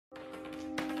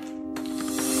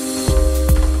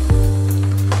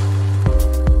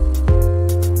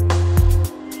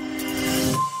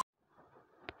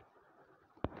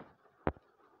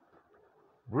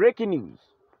Breaking news.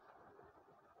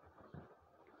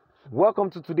 Welcome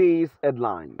to today's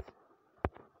headlines.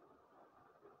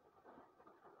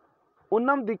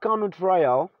 Nnamdi Kanu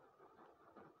trial.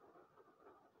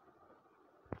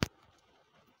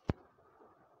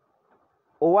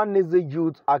 Ohanaeze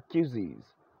youth accuses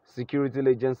security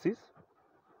agencies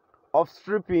of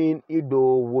stripping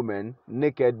Ido women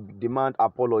naked, demand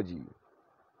apology.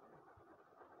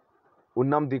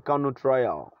 Nnamdi Kanu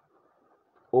trial.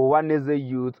 Ohanaeze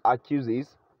youth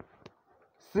accuses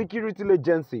security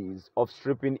agencies of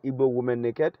stripping Igbo women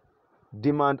naked,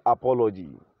 demand apology.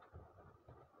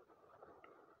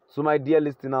 So my dear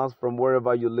listeners from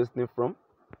wherever you're listening from,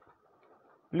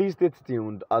 please stay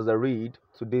tuned as I read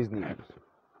today's news.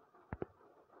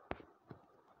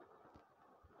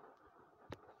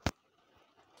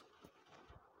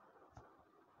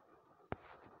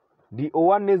 The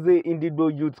Ohanaeze Indigo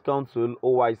Youth Council,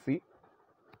 OYC,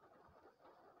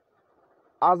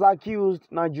 has accused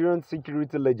Nigerian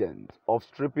security agents of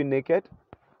stripping naked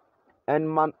and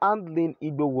manhandling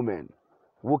Igbo women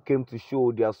who came to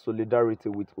show their solidarity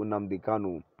with Nnamdi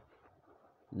Kanu,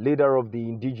 leader of the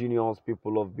indigenous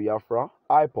people of Biafra,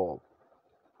 IPOB,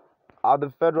 at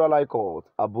the Federal High Court,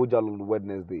 Abuja on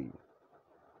Wednesday.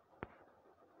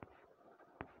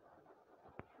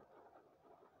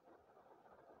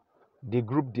 The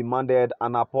group demanded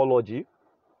an apology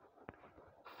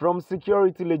from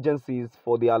security agencies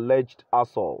for the alleged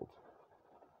assault.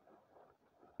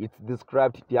 It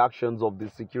described the actions of the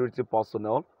security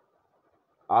personnel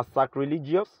as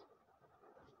sacrilegious,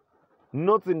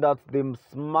 noting that they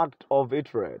smacked of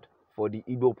hatred for the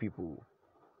Igbo people.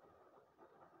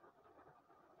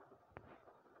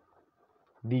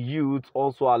 The youth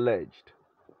also alleged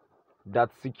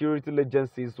that security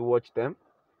agencies watch them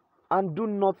and do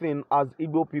nothing as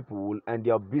Igbo people and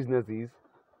their businesses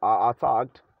are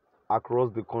attacked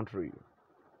across the country.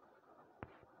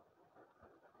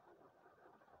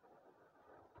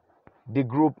 The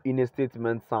group, in a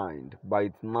statement signed by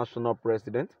its national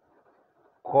president,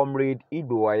 Comrade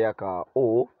Ido Ayaka,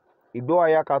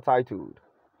 titled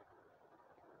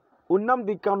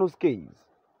Nnamdi Kanu's case,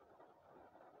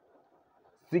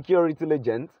 security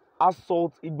agents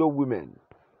assault Igbo women,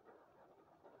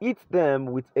 hit them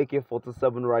with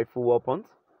AK-47 rifle weapons.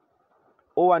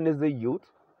 Ohanaeze youth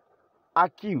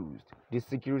accused the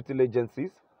security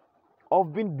agencies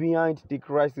of being behind the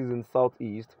crisis in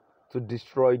Southeast to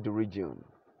destroy the region.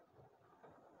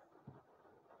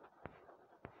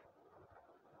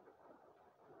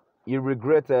 He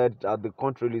regretted that the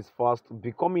country is fast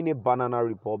becoming a banana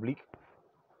republic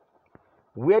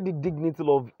where the dignity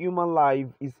of human life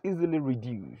is easily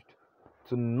reduced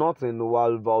to nothing,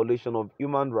 while violation of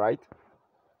human rights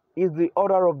is the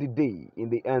order of the day in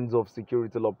the hands of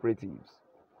security operatives.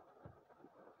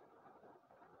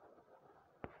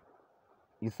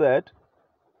 He said,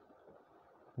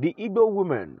 the Igbo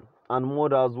women and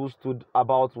mothers who stood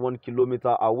about 1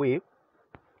 kilometer away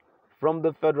from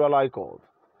the Federal High Court,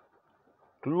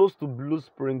 close to Blue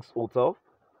Springs Hotel,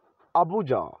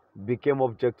 Abuja, became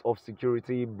object of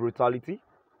security brutality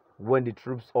when the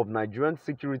troops of Nigerian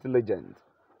security agents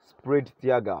sprayed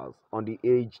tear gas on the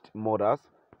aged mothers,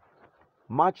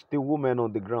 marched the women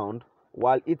on the ground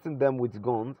while hitting them with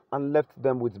guns, and left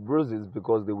them with bruises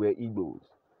because they were Igbos.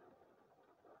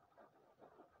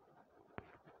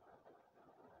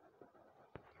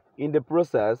 In the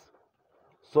process,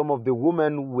 some of the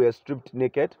women were stripped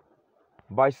naked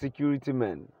by security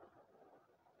men.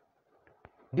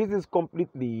 This is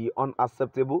completely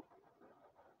unacceptable,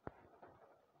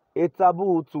 a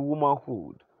taboo to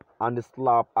womanhood, and a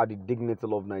slap at the dignity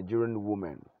of Nigerian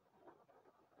women.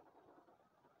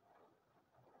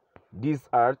 This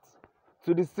adds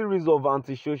to the series of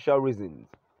antisocial reasons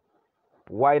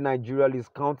why Nigeria is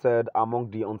counted among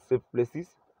the unsafe places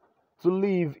to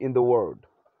live in the world.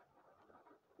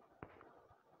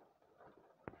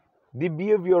 The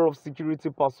behavior of security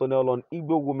personnel on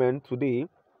Igbo women today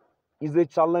is a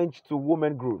challenge to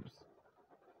women groups,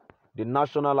 the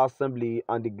National Assembly,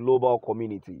 and the global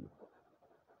community.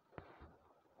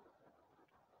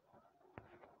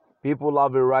 People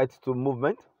have a right to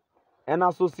movement and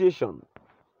association,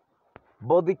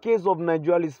 but the case of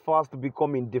Nigeria is fast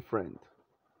becoming different.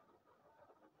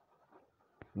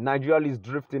 Nigeria is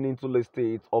drifting into a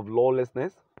state of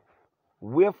lawlessness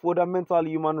where fundamental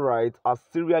human rights are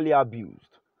serially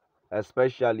abused,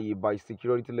 especially by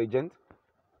security agents,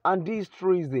 and this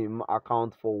truism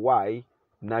accounts for why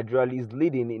Nigeria is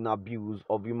leading in abuse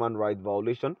of human rights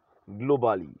violation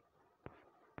globally.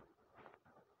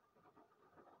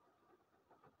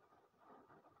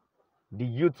 The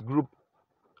youth group,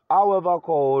 however,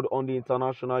 called on the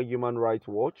International Human Rights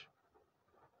Watch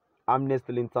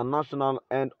Amnesty International,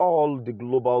 and all the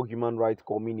global human rights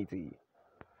community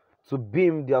to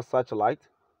beam their searchlight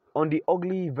on the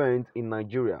ugly events in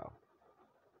Nigeria,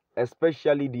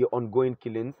 especially the ongoing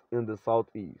killings in the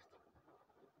southeast.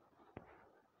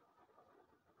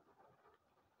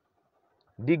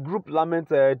 The group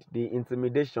lamented the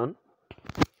intimidation,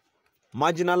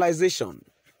 marginalization,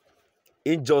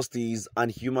 injustice, and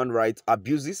human rights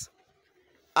abuses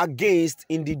against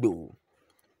Igbo,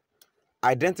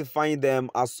 identifying them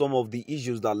as some of the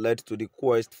issues that led to the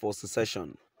quest for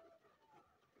secession.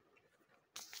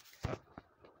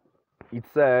 It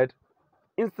said,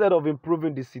 instead of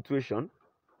improving the situation,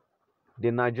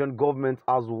 the Nigerian government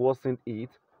has worsened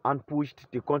it and pushed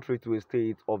the country to a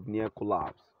state of near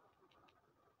collapse.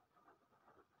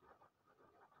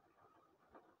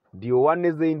 The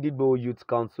Ohanaeze Ndigbo Youth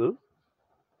Council,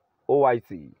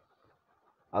 OIC,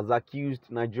 has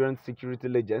accused Nigerian security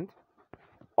agents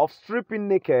of stripping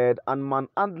naked and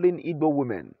manhandling Igbo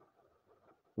women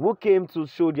who came to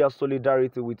show their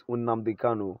solidarity with Nnamdi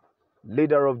Kanu,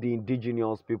 leader of the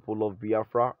indigenous people of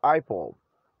Biafra, IPOB,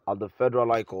 at the Federal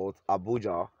High Court,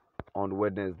 Abuja, on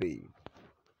Wednesday.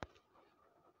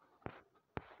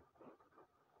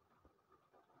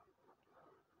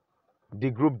 The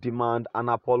group demand an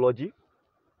apology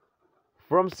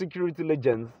from security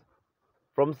agencies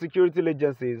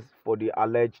for the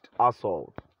alleged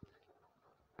assault.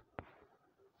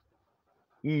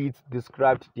 It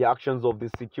described the actions of the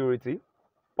security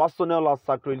personnel as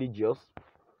sacrilegious,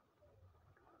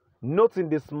 noting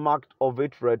this marked of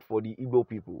hatred for the Igbo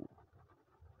people.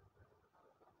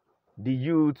 The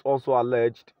youth also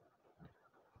alleged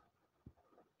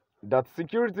that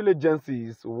security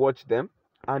agencies watch them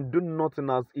and do nothing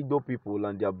as Igbo people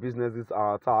and their businesses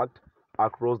are attacked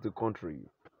across the country.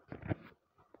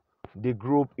 The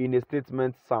group, in a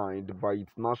statement signed by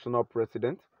its national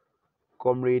president,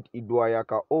 Comrade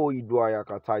Iduayaka,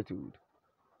 titled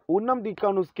Nnamdi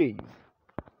Kanu's Case,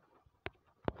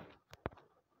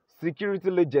 Security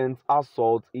agents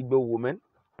assault Igbo women,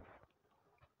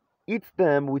 hit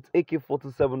them with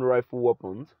AK-47 rifle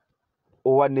weapons,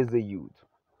 Ohanaeze youth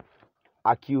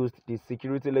accused the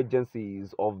security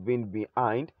agencies of being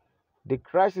behind the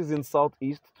crisis in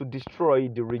Southeast to destroy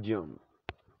the region.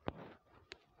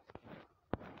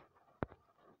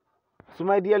 So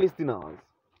my dear listeners,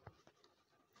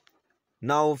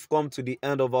 now we've come to the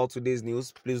end of our today's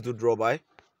news. Please do drop by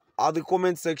at the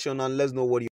comment section and let's know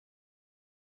what you